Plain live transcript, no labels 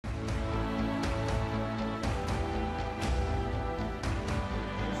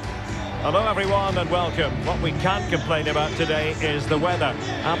Hello everyone and welcome. What we can't complain about today is the weather.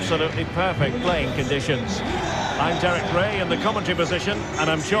 Absolutely perfect playing conditions. I'm Derek Ray in the commentary position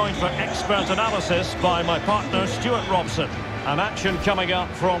and I'm joined for expert analysis by my partner Stuart Robson. An action coming up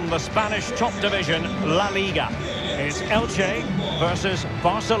from the Spanish top division, La Liga. It's Elche versus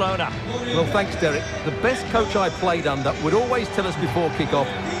Barcelona. Well, thanks, Derek. The best coach I played under would always tell us before kick-off,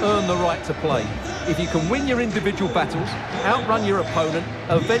 earn the right to play. If you can win your individual battles, outrun your opponent,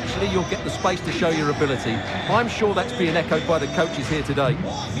 eventually you'll get the space to show your ability. I'm sure that's being echoed by the coaches here today.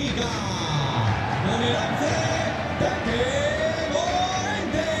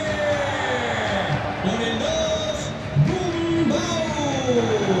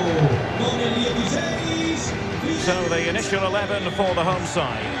 So the initial 11 for the home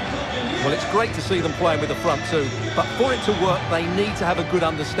side. Well, it's great to see them playing with the front two, but for it to work, they need to have a good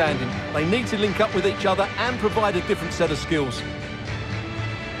understanding. They need to link up with each other and provide a different set of skills.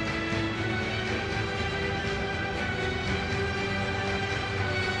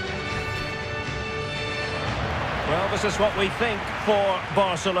 Well, this is what we think for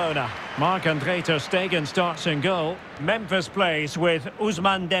Barcelona. Marc-Andre ter Stegen starts in goal. Memphis plays with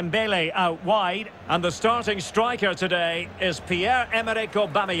Ousmane Dembele out wide. And the starting striker today is Pierre-Emerick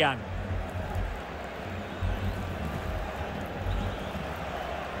Aubameyang.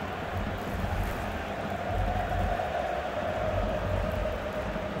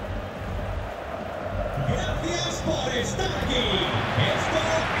 Gracias por estar aquí. Esto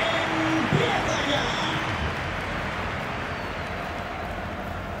empieza ya.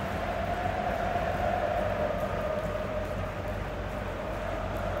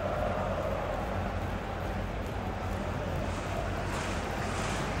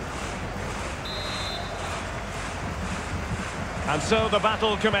 And so the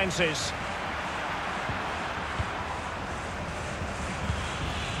battle commences.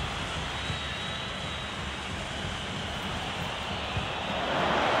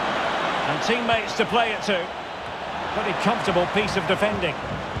 And teammates to play it to. Pretty comfortable piece of defending.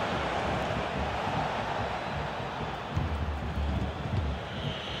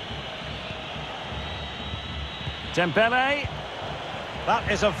 Dembele. That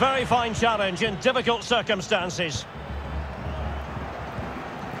is a very fine challenge in difficult circumstances.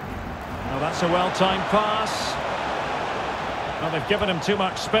 Well, that's a well-timed pass. Well, they've given him too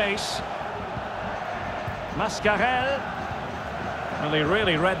much space. Mascarell. Well, he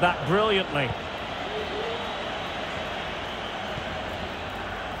really read that brilliantly.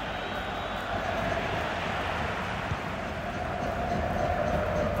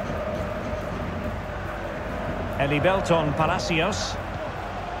 Elibelton Palacios.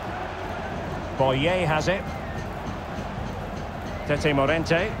 Boye has it. Tete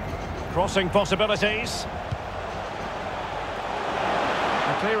Morente. Crossing possibilities.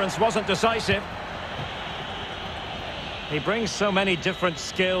 The clearance wasn't decisive. He brings so many different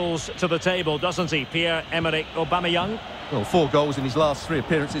skills to the table, doesn't he, Pierre-Emerick Aubameyang? Well, 4 goals in his last 3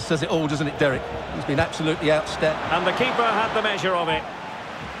 appearances says it all, doesn't it, Derek? He's been absolutely outstanding. And the keeper had the measure of it.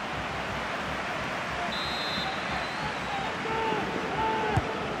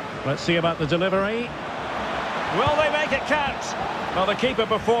 Let's see about the delivery. Will they make it count? Well, the keeper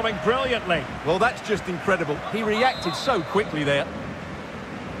performing brilliantly. Well, that's just incredible. He reacted so quickly there.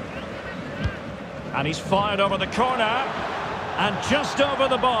 And he's fired over the corner. And just over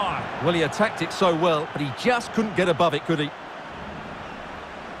the bar. Well, he attacked it so well, but he just couldn't get above it, could he?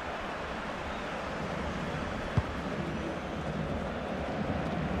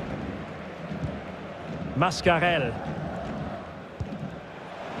 Mascarell.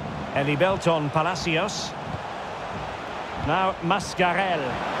 Elibelton Palacios. Now Mascarell.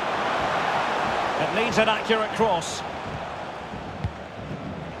 It needs an accurate cross.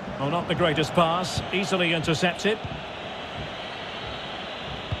 Well, not the greatest pass. Easily intercepted.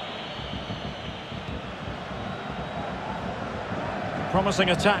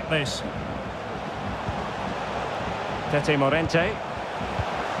 Promising attack, this. Tete Morente.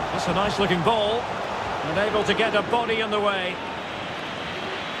 That's a nice-looking ball. And able to get a body in the way.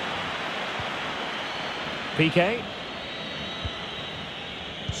 Piqué.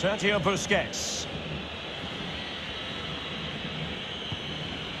 Sergio Busquets.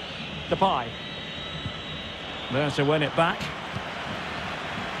 Depay. There to win it back.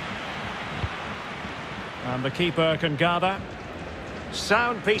 And the keeper can gather.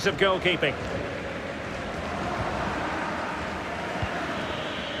 Sound piece of goalkeeping.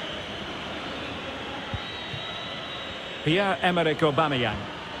 Pierre-Emerick Aubameyang.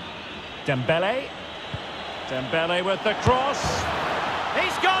 Dembele. Dembele with the cross.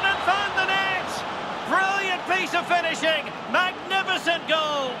 He's gone and found the net! Brilliant piece of finishing. Magnificent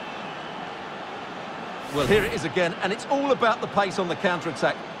goal. Well, here it is again, and it's all about the pace on the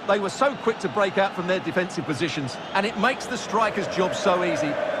counter-attack. They were so quick to break out from their defensive positions, and it makes the striker's job so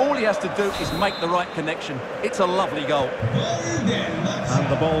easy. All he has to do is make the right connection. It's a lovely goal.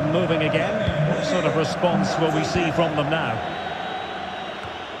 And the ball moving again. What sort of response will we see from them now?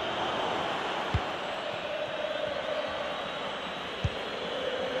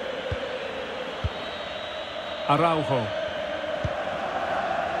 Araujo.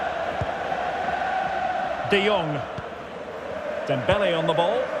 De Jong. Dembele on the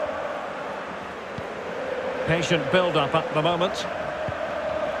ball. Patient build-up at the moment.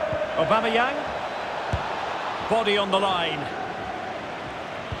 Aubameyang. Body on the line.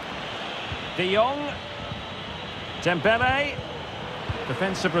 De Jong. Dembele.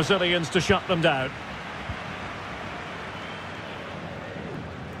 Defensive Brazilians to shut them down.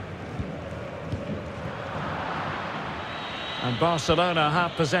 And Barcelona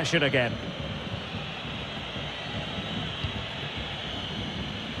have possession again.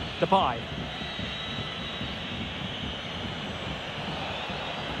 Depay.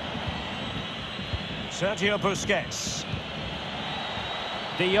 Sergio Busquets.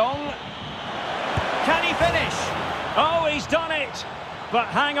 De Jong. Can he finish? Oh, he's done it. But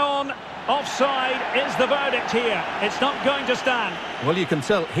hang on. Offside is the verdict here. It's not going to stand. Well, you can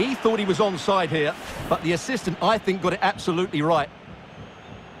tell he thought he was onside here, but the assistant, I think, got it absolutely right.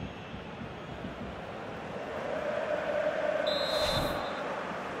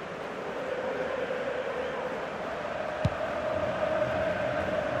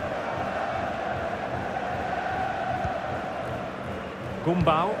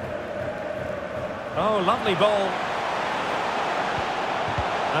 Gumbau. Oh, lovely ball.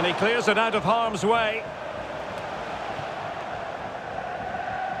 And he clears it out of harm's way.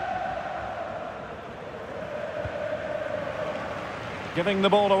 Giving the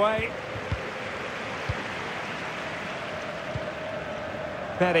ball away.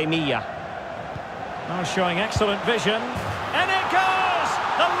 Peremilla. Oh, showing excellent vision. And it goes!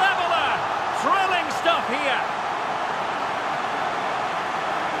 The leveller! Thrilling stuff here.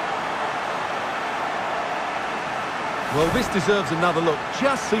 Well, this deserves another look.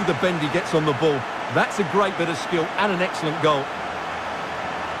 Just see the bend he gets on the ball. That's a great bit of skill and an excellent goal.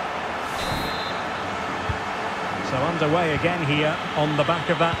 So underway again here on the back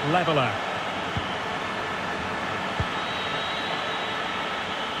of that leveller.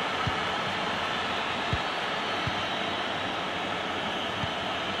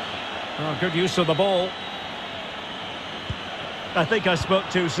 Oh, good use of the ball. I think I spoke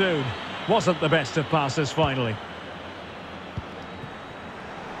too soon. Wasn't the best of passes finally.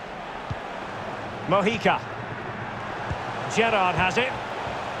 Mojica. Gerrard has it.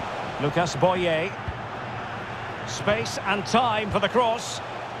 Lucas Boye. Space and time for the cross.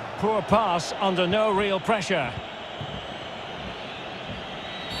 Poor pass under no real pressure.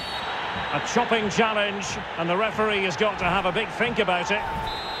 A chopping challenge, and the referee has got to have a big think about it.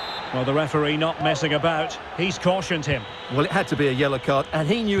 Well, the referee not messing about. He's cautioned him. Well, it had to be a yellow card, and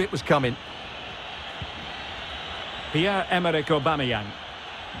he knew it was coming. Pierre-Emerick Aubameyang.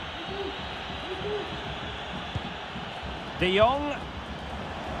 De Jong.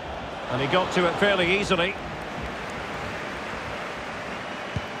 And he got to it fairly easily.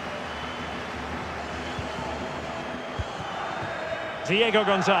 Diego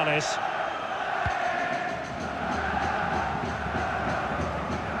Gonzalez.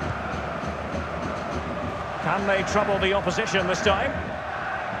 Can they trouble the opposition this time?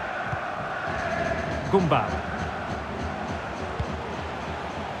 Gumbau.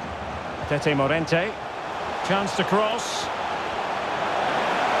 Tete Morente. Chance to cross.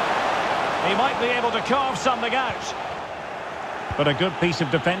 He might be able to carve something out. But a good piece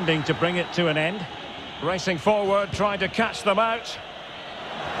of defending to bring it to an end. Racing forward, trying to catch them out.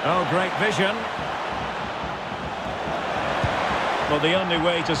 Oh, great vision. Well, the only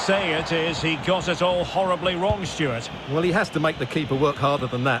way to say it is he got it all horribly wrong, Stuart. Well, he has to make the keeper work harder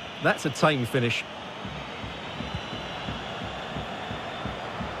than that. That's a tame finish.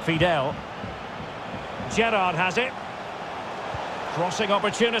 Fidel. Gerrard has it. Crossing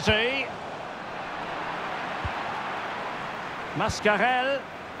opportunity. Mascarell.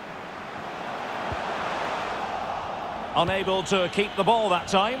 Unable to keep the ball that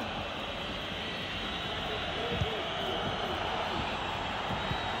time.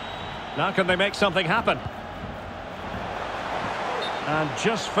 Now can they make something happen? And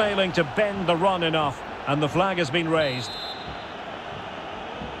just failing to bend the run enough. And the flag has been raised.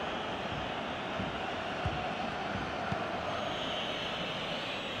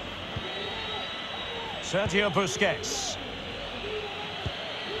 Sergio Busquets.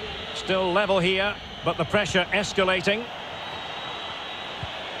 Still level here. but the pressure escalating.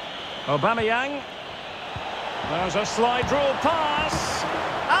 Aubameyang. There's a slide rule pass.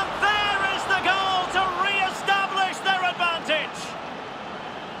 And there is the goal to re-establish their advantage.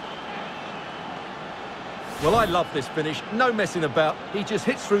 Well, I love this finish. No messing about. He just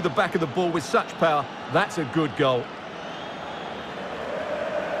hits through the back of the ball with such power. That's a good goal.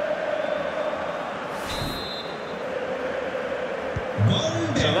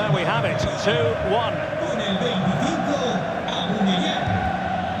 So there we have it, 2-1. Con el 25, Aubameyang.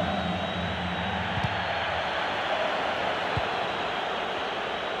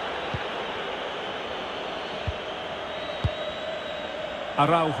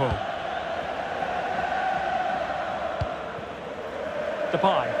 Araujo.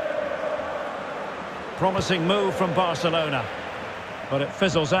 Depay. Promising move from Barcelona. But it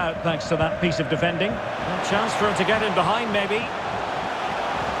fizzles out thanks to that piece of defending. A chance for him to get in behind, maybe.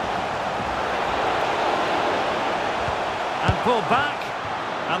 And pulled back.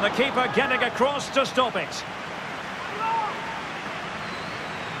 And the keeper getting across to stop it.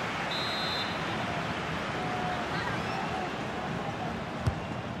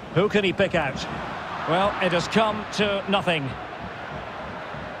 Who can he pick out? Well, it has come to nothing.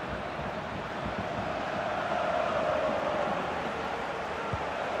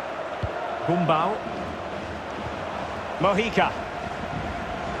 Gumbau. Mojica.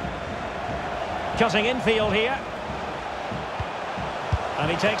 Cutting infield here.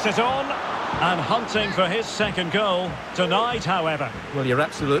 And he takes it on. And hunting for his second goal tonight, however. Well, you're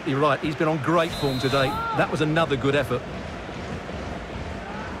absolutely right. He's been on great form today. That was another good effort.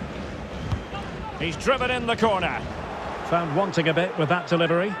 He's driven in the corner. Found wanting a bit with that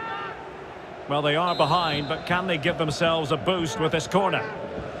delivery. Well, they are behind, but can they give themselves a boost with this corner?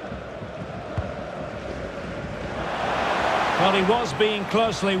 Well, he was being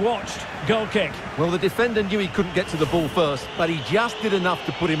closely watched. Goal kick. Well, the defender knew he couldn't get to the ball first, but he just did enough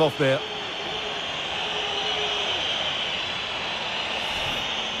to put him off there.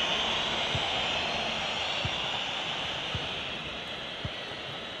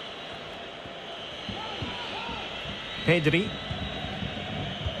 Pedri.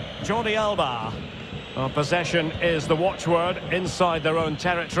 Jordi Alba. Well, possession is the watchword inside their own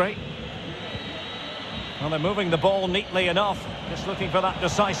territory. Well, they're moving the ball neatly enough. Just looking for that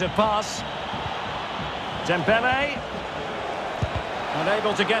decisive pass. Dembele.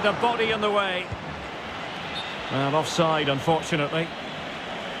 Unable to get a body in the way. Well, offside, unfortunately.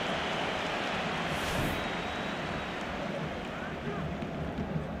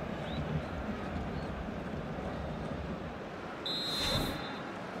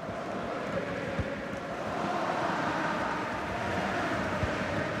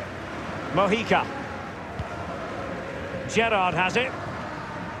 Mojica. Gerrard has it.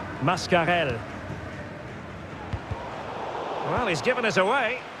 Mascarell. Well, he's given us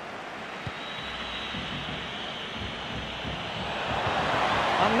away.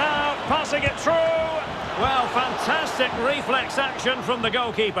 And now passing it through. Well, fantastic reflex action from the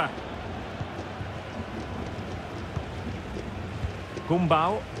goalkeeper.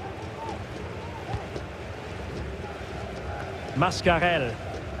 Gumbau. Mascarell.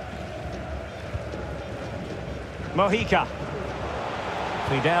 Mojica.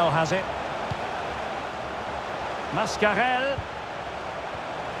 Fidel has it. Mascarell.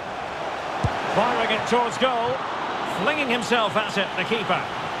 Firing it towards goal. Flinging himself at it, the keeper.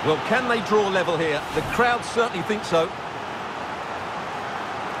 Well, can they draw level here? The crowd certainly think so.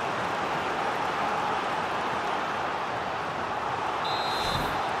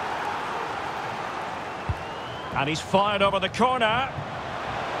 And he's fired over the corner.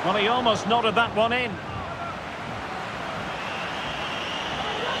 Well, he almost nodded that one in.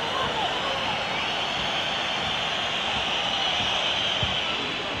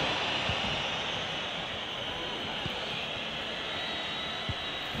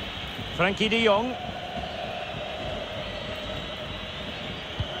 Frankie de Jong.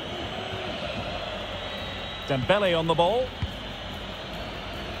 Dembele on the ball.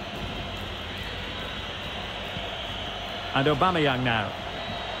 And Aubameyang now.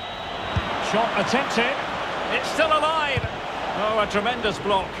 Shot attempted. It's still alive. Oh, a tremendous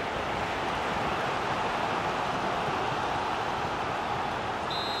block.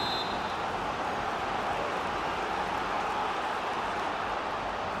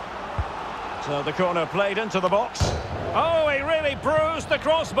 So the corner played into the box. Oh, he really bruised the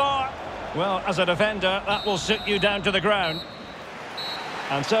crossbar. Well, as a defender, that will sit you down to the ground.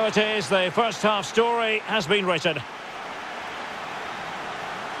 And so it is, the first half story has been written.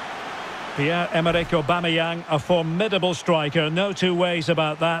 Pierre-Emerick Aubameyang, a formidable striker, no two ways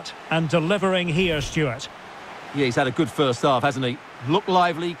about that. And delivering here, Stuart. Yeah, he's had a good first half, hasn't he? Looked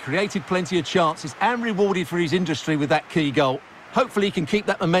lively, created plenty of chances and rewarded for his industry with that key goal. Hopefully he can keep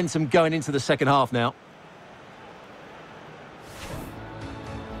that momentum going into the second half now.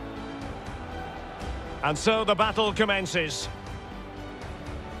 And so the battle commences.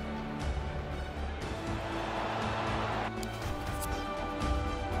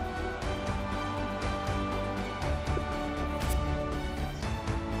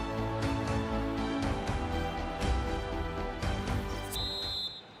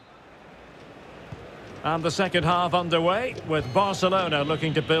 And the second half underway, with Barcelona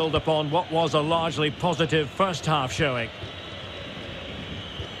looking to build upon what was a largely positive first half showing.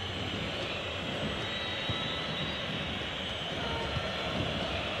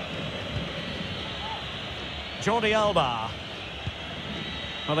 Jordi Alba.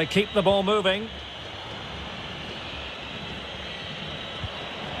 Well, they keep the ball moving.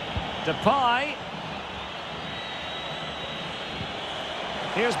 Depay.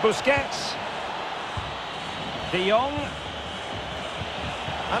 Here's Busquets. De Jong.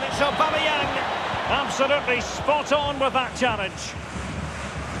 And it's Aubameyang. Absolutely spot on with that challenge.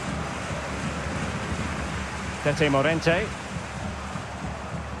 Tete Morente.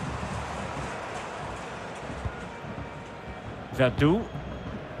 Verdu.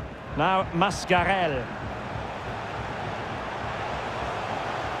 Now Mascarell.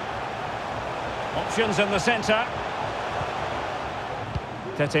 Options in the centre.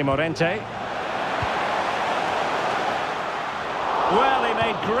 Tete Morente. Well, he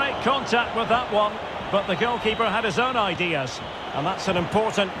made great contact with that one, but the goalkeeper had his own ideas, and that's an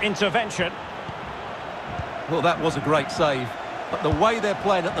important intervention. Well, that was a great save, but the way they're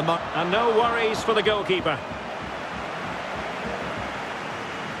playing at the moment... And no worries for the goalkeeper.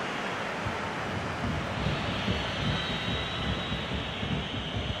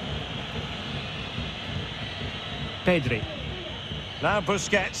 Pedri. Now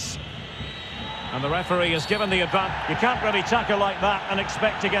Busquets. And the referee has given the advantage. You can't really tackle like that and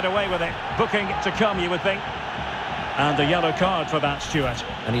expect to get away with it. Booking to come, you would think. And a yellow card for that, Stuart.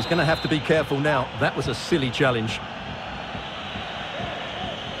 And he's going to have to be careful now. That was a silly challenge.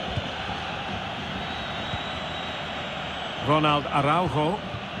 Ronald Araujo.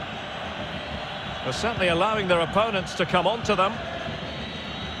 They're certainly allowing their opponents to come onto them.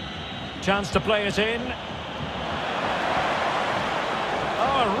 Chance to play it in.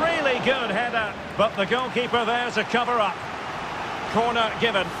 Oh, really good header, but the goalkeeper there to cover up. Corner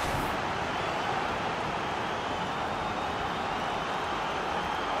given.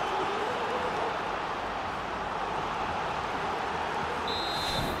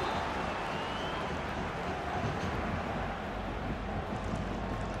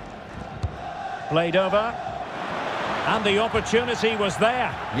 Played over. And the opportunity was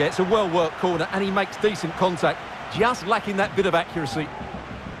there. Yeah, it's a well-worked corner, and he makes decent contact. Just lacking that bit of accuracy.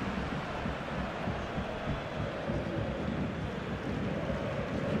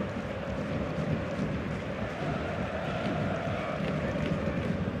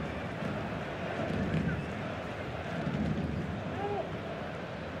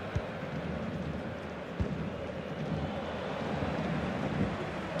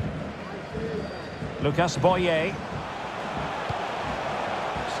 Lucas Boyer.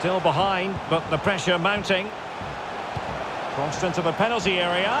 Still behind, but the pressure mounting. Crossed into the penalty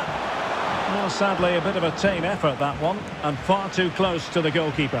area. Well, sadly, a bit of a tame effort, that one, and far too close to the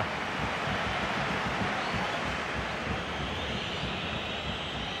goalkeeper.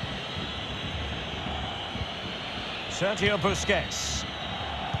 Sergio Busquets.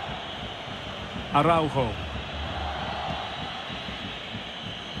 Araujo.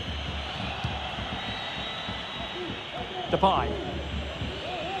 Depay.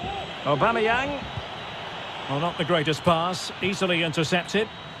 Aubameyang. Well, not the greatest pass, easily intercepted.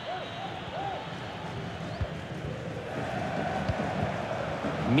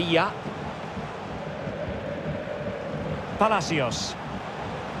 Milla. Palacios.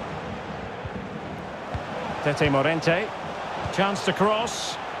 Tete Morente. Chance to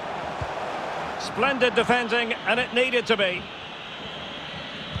cross. Splendid defending, and it needed to be.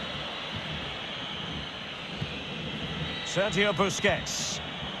 Sergio Busquets.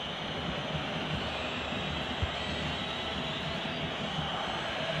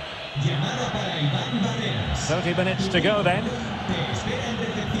 Llamada para Iván Barreras. 30 minutes to go then. Te espera en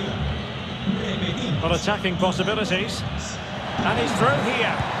recepción. Repetimos. Well, attacking possibilities. And he's through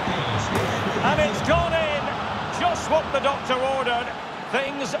here. And it's gone in. Just what the doctor ordered.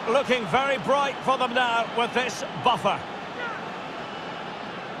 Things looking very bright for them now with this buffer.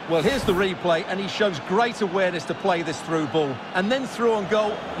 Well, here's the replay, and he shows great awareness to play this through ball. And then through on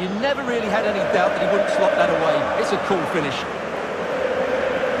goal, you never really had any doubt that he wouldn't slot that away. It's a cool finish.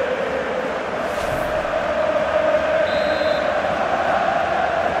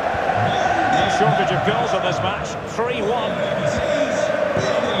 No shortage of goals in this match. 3-1.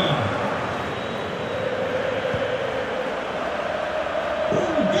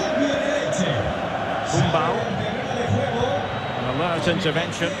 An alert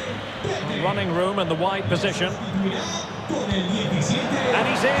intervention. Running room in the wide position. And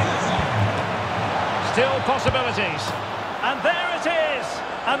he's in. Still possibilities. And there it is.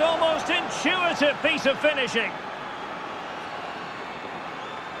 An almost intuitive piece of finishing.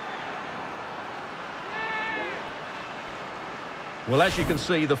 Well, as you can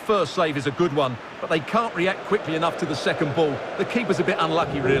see, the first save is a good one, but they can't react quickly enough to the second ball. The keeper's a bit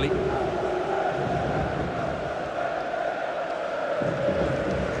unlucky, really.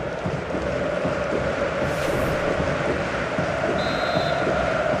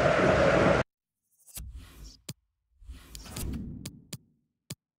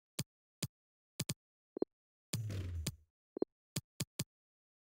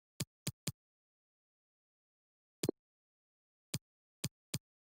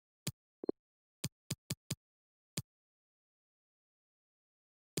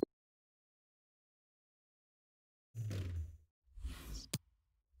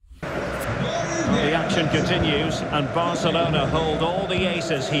 The action continues, and Barcelona hold all the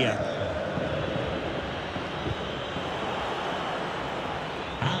aces here.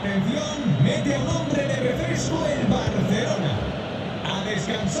 Atención, mete un hombre de refresco el Barcelona. A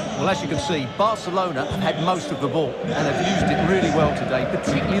descansar. Well, as you can see, Barcelona have had most of the ball and have used it really well today,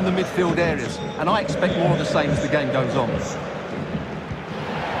 particularly in the midfield areas. And I expect more of the same as the game goes on.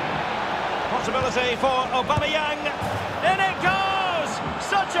 Possibility for Aubameyang. In it goes!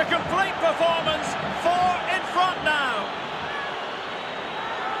 Such a complete performance. 4 in front now.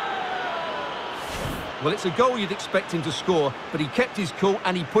 Well, it's a goal you'd expect him to score, but he kept his cool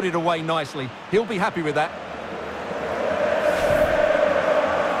and he put it away nicely. He'll be happy with that.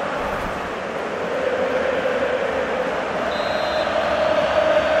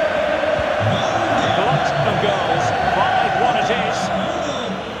 Glut of goals. 5-1 it is.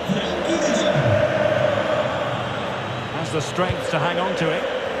 Has the strength to hang on to it.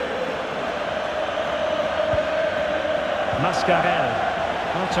 Mascarell.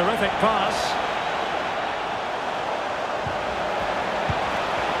 A terrific pass.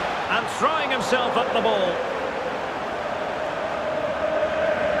 And throwing himself at the ball.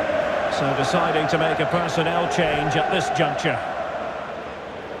 So deciding to make a personnel change at this juncture.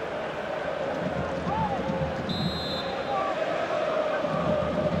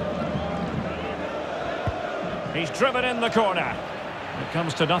 He's driven in the corner. It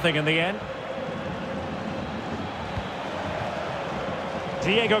comes to nothing in the end.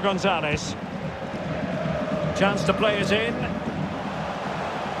 Diego Gonzalez. Chance to play it in.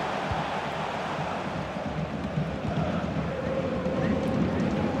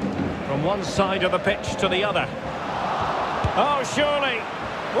 From one side of the pitch to the other. Oh, surely.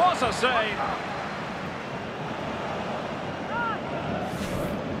 What a save.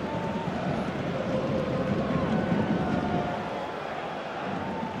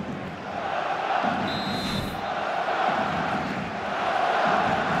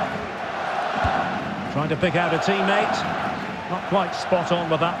 Trying to pick out a teammate. Not quite spot on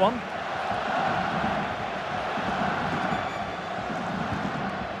with that one.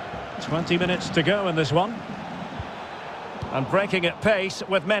 "20 minutes to go in this one. And breaking at pace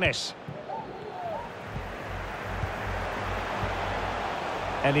with menace.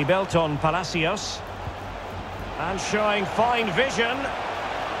 Elibelton Palacios. And showing fine vision.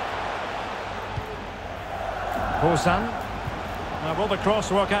 Hosan. Now will the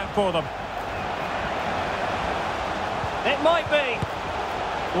cross work out for them? It might be.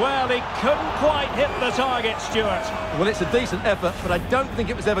 Well, he couldn't quite hit the target, Stuart. Well, it's a decent effort, but I don't think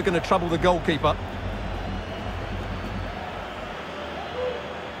it was ever going to trouble the goalkeeper.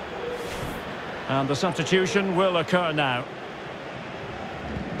 And the substitution will occur now.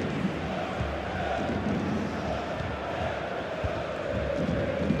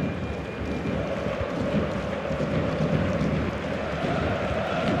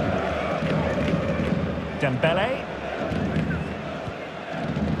 Dembele.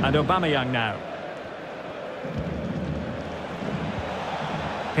 And Aubameyang now.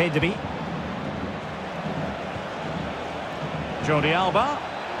 Pedri. Jordi Alba.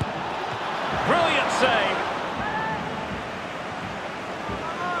 Brilliant save.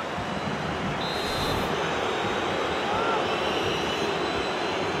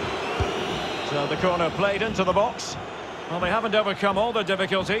 So the corner played into the box. Well, they haven't overcome all the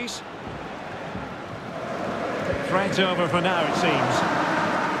difficulties. Threat over for now, it seems.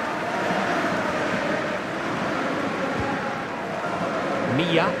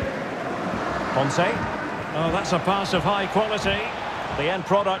 Mia. Ponce. Oh, that's a pass of high quality. The end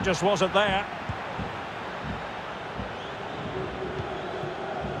product just wasn't there.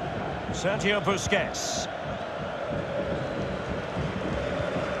 Sergio Busquets.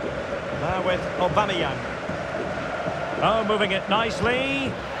 Now with Aubameyang. Oh, moving it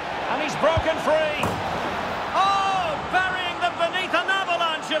nicely. And he's broken free. Oh, burying them beneath an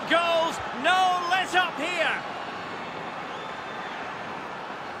avalanche of goals. No let up here.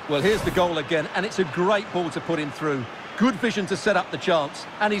 Well, here's the goal again, and it's a great ball to put him through. Good vision to set up the chance,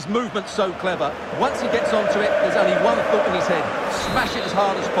 and his movement's so clever. Once he gets onto it, there's only one thought in his head. Smash it as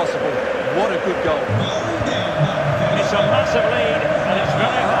hard as possible. What a good goal. It's a massive lead, and it's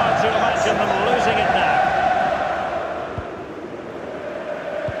very hard to imagine them losing it now.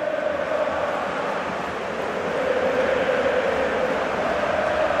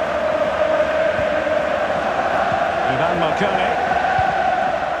 Ivan Marcone.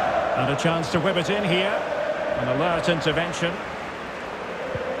 And a chance to whip it in here. An alert intervention.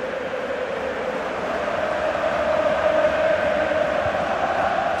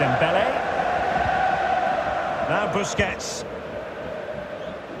 Dembele. Now Busquets.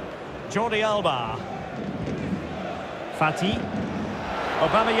 Jordi Alba. Fati.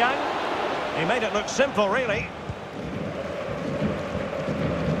 Aubameyang. He made it look simple, really.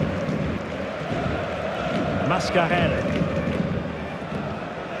 Mascarell.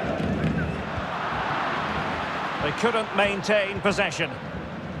 They couldn't maintain possession.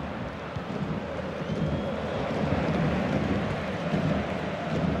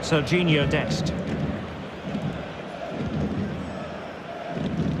 Serginho Dest.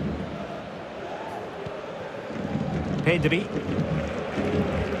 Pedri.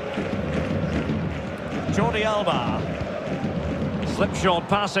 Jordi Alba. Slipshod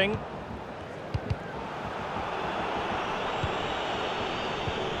passing.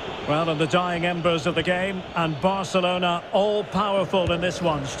 Well, in the dying embers of the game, and Barcelona all-powerful in this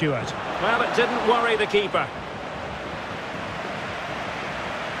one, Stuart. Well, it didn't worry the keeper.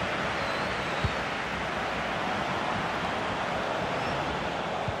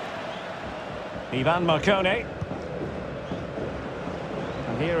 Ivan Marcone.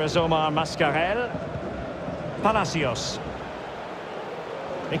 And here is Omar Mascarell. Palacios.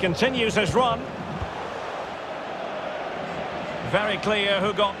 He continues his run. Very clear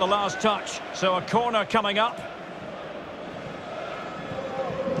who got the last touch, so a corner coming up.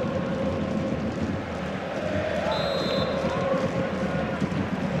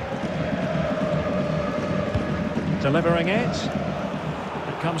 Delivering it.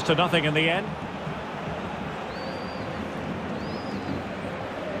 It comes to nothing in the end.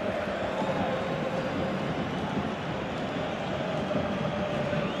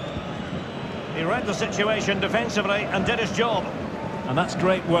 He read the situation defensively and did his job. And that's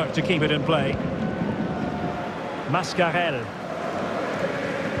great work to keep it in play. Mascarell.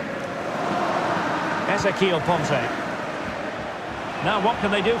 Ezequiel Ponce. Now what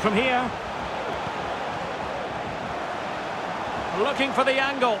can they do from here? Looking for the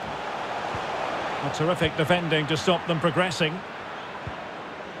angle. A terrific defending to stop them progressing.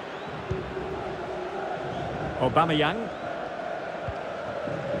 Aubameyang.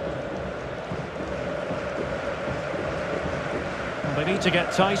 They need to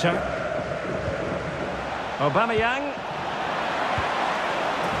get tighter. Aubameyang.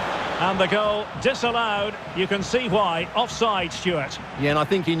 And the goal disallowed. You can see why. Offside, Stuart. Yeah, and I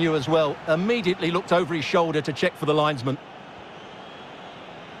think he knew as well. Immediately looked over his shoulder to check for the linesman.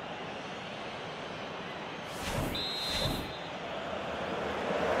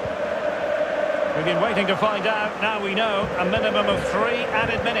 We've been waiting to find out. Now we know. A minimum of 3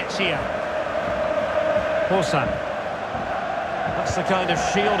 added minutes here. Hosan. That's the kind of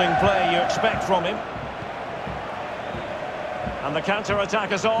shielding play you expect from him. And the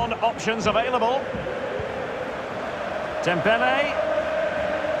counter-attack is on. Options available. Dembele.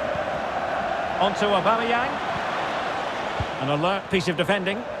 Onto Aubameyang. An alert piece of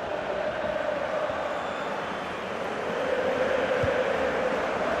defending.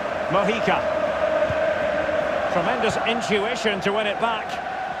 Mojica. Tremendous intuition to win it back.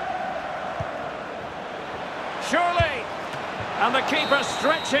 Surely. And the keeper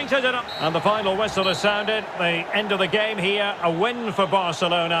stretching to it up. And the final whistle has sounded. The end of the game here. A win for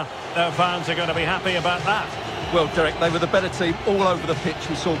Barcelona. Their fans are going to be happy about that. Well, Derek, they were the better team all over the pitch.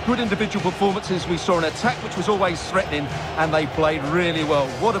 We saw good individual performances. We saw an attack which was always threatening, and they played really well.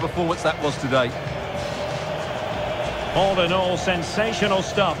 What a performance that was today. All in all, sensational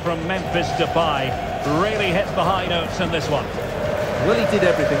stuff from Memphis Depay. Really hit the high notes in this one. Well, he did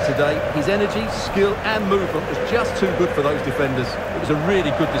everything today. His energy, skill and movement was just too good for those defenders. It was a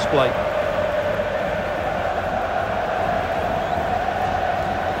really good display.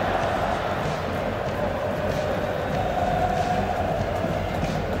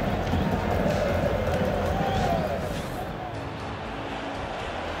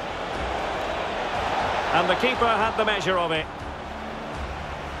 And the keeper had the measure of it.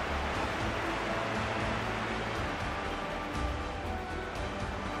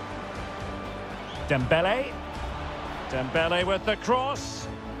 Dembele. Dembele with the cross.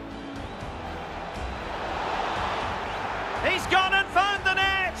 He's gone and found the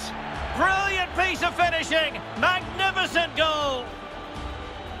net! Brilliant piece of finishing! Magnificent goal!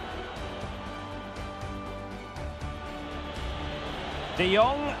 De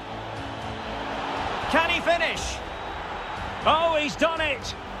Jong. Can he finish? Oh, he's done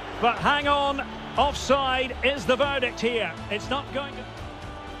it! But hang on, offside is the verdict here. It's not going to...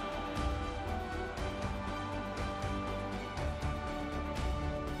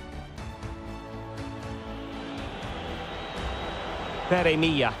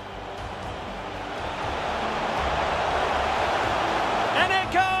 Peremilla. And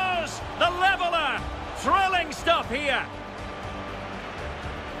it goes! The leveller! Thrilling stuff here.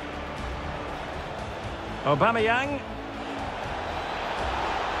 Aubameyang.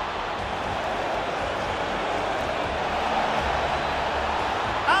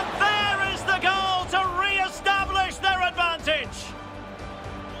 And there is the goal to re-establish their advantage.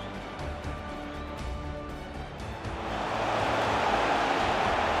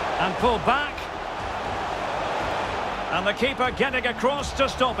 And pull back. And the keeper getting across to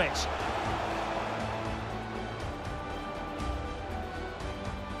stop it.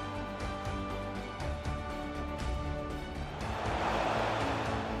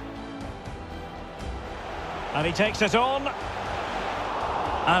 And he takes it on.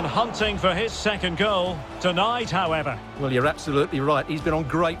 And hunting for his second goal tonight, however. Well, you're absolutely right. He's been on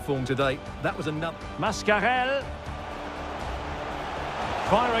great form today. That was another... Mascarell.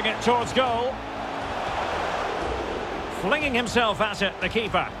 Firing it towards goal. Flinging himself at it, the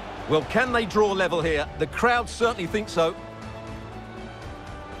keeper. Well, can they draw level here? The crowd certainly think so.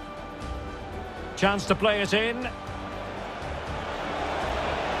 Chance to play it in.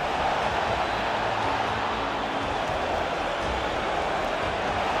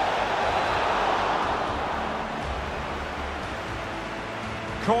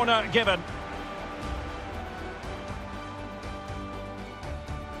 Corner given.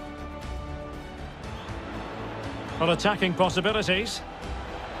 Well, attacking possibilities.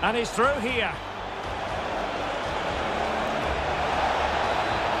 And he's through here.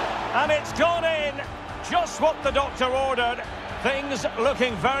 And it's gone in. Just what the doctor ordered. Things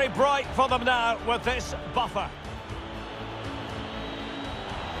looking very bright for them now with this buffer.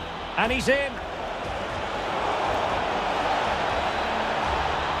 And he's in.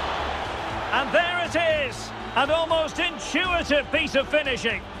 And there it is. An almost intuitive piece of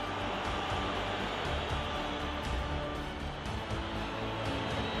finishing.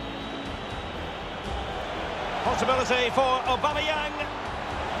 Possibility for Aubameyang.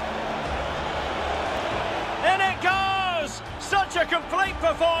 In it goes! Such a complete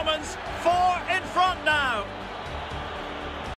performance. 4 in front now.